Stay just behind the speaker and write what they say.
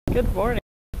Good morning.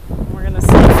 We're going to see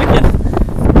if we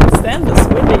can stand this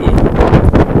windy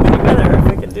weather, if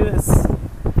we can do this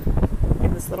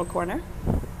in this little corner.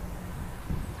 Well,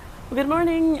 good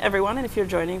morning, everyone, and if you're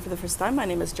joining for the first time, my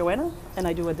name is Joanna, and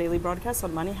I do a daily broadcast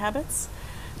on money habits.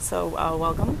 So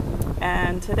welcome.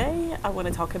 And today I want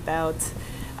to talk about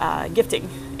gifting.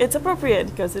 It's appropriate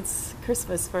because it's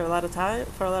Christmas for a lot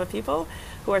of people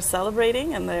who are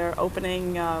celebrating, and they're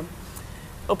opening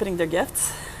their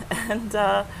gifts. And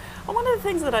one of the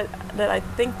things that I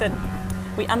think that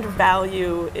we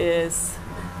undervalue is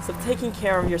sort of taking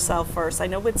care of yourself first. I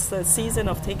know it's the season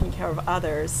of taking care of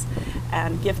others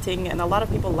and gifting, and a lot of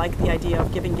people like the idea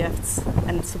of giving gifts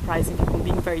and surprising people and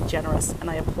being very generous, and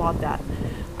I applaud that.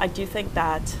 I do think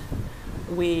that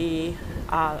we,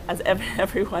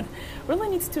 everyone, really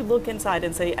needs to look inside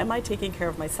and say, am I taking care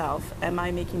of myself? Am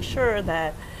I making sure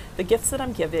that the gifts that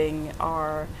I'm giving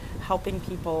are helping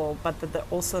people, but that they're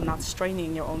also not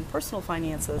straining your own personal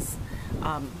finances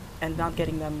and not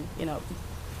getting them,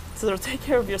 sort of take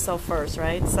care of yourself first,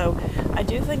 right? So I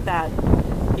do think that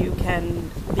you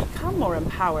can become more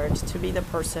empowered to be the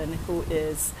person who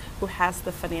has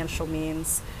the financial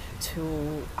means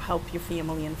to help your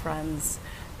family and friends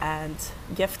and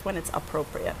gift when it's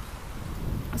appropriate.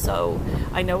 So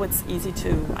I know it's easy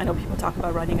I know people talk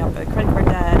about running up a credit card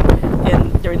debt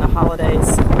during the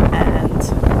holidays, and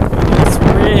it's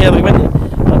really windy. I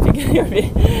don't know if you can hear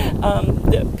me.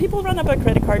 People run up a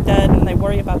credit card debt and they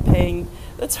worry about paying.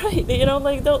 That's right.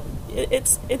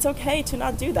 It's okay to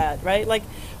not do that, right? Like,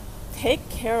 take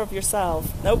care of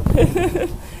yourself. Nope.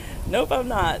 Nope, I'm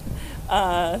not.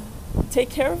 Take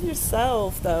care of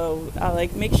yourself, though.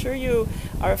 Make sure you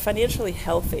are financially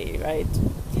healthy, right?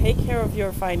 Take care of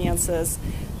your finances.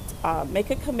 Make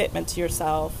a commitment to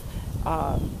yourself.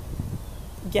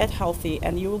 Get healthy,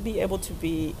 and you will be able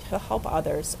to help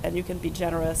others. And you can be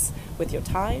generous with your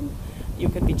time. You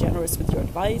can be generous with your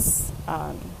advice.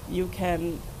 You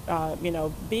can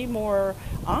be more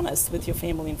honest with your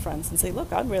family and friends and say,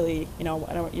 look, I'm really,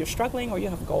 you're struggling or you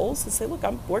have goals, and say, look,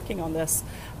 I'm working on this,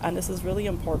 and this is really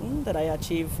important that I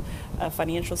achieve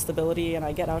financial stability and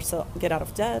I get out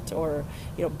of debt, or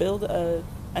build a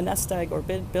nest egg, or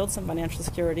build some financial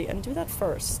security, and do that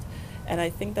first. And I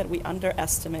think that we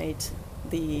underestimate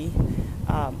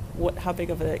how big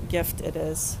of a gift it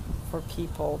is for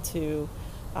people to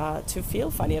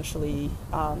feel financially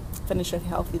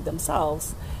healthy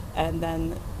themselves, and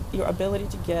then your ability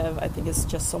to give, I think, is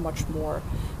just so much more.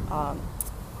 You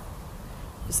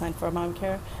signed for mom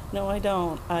care? No, I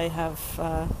don't. I have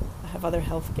other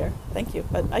health care. Thank you,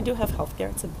 but I do have health care.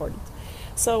 It's important.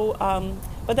 So,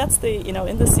 but that's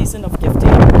in the season of gifting,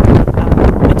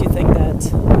 I do think that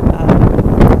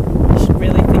you should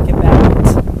really think about,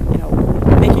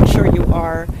 making sure you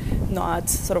are not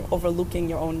sort of overlooking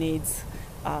your own needs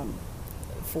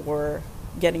for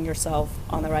getting yourself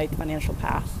on the right financial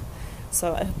path.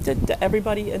 So I hope that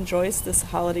everybody enjoys this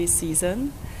holiday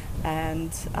season,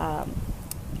 and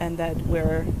that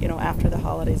we're, after the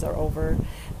holidays are over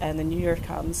and the New Year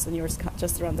comes, the New Year's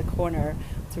just around the corner,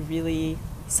 to really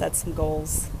set some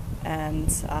goals and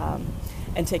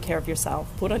take care of yourself.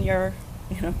 Put on your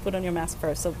mask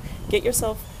first. So get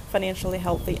yourself financially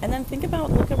healthy, and then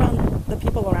look around the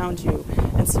people around you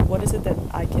and see what is it that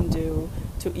I can do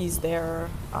to ease their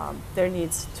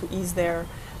needs, to ease their,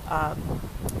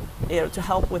 to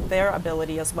help with their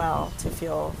ability as well to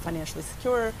feel financially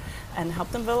secure, and help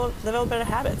them develop better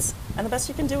habits. And the best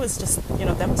you can do is just,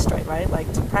 demonstrate, right?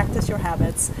 Like, to practice your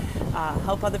habits,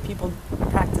 help other people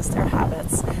practice their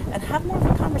habits, and have more of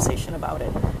a conversation about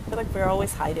it. I feel like we're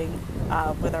always hiding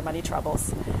with our money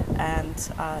troubles. And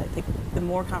I think the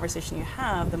more conversation you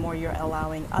have, the more you're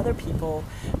allowing other people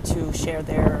to share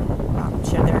their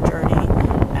journey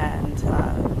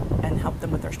and help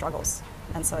them with their struggles.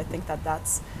 And so I think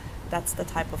that's the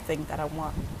type of thing that I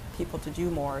want people to do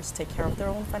more, is take care of their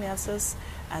own finances,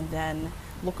 and then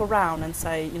look around and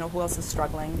say, who else is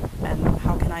struggling, and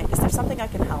is there something I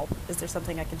can help? Is there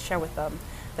something I can share with them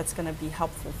that's going to be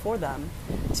helpful for them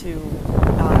to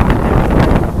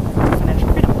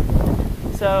financial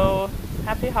freedom? So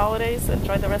happy holidays,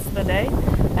 enjoy the rest of the day,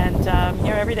 and I'm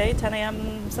here every day, 10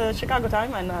 a.m. Chicago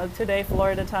time, and today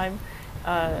Florida time,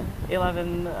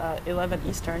 11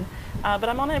 Eastern. But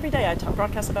I'm on every day. I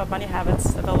broadcast about money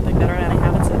habits, developing better money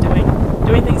habits, and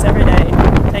doing things every day.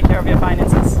 Take care of your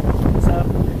finances. So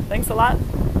thanks a lot,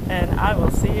 and I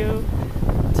will see you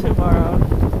tomorrow.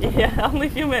 Yeah, only a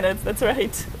few minutes. That's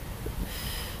right.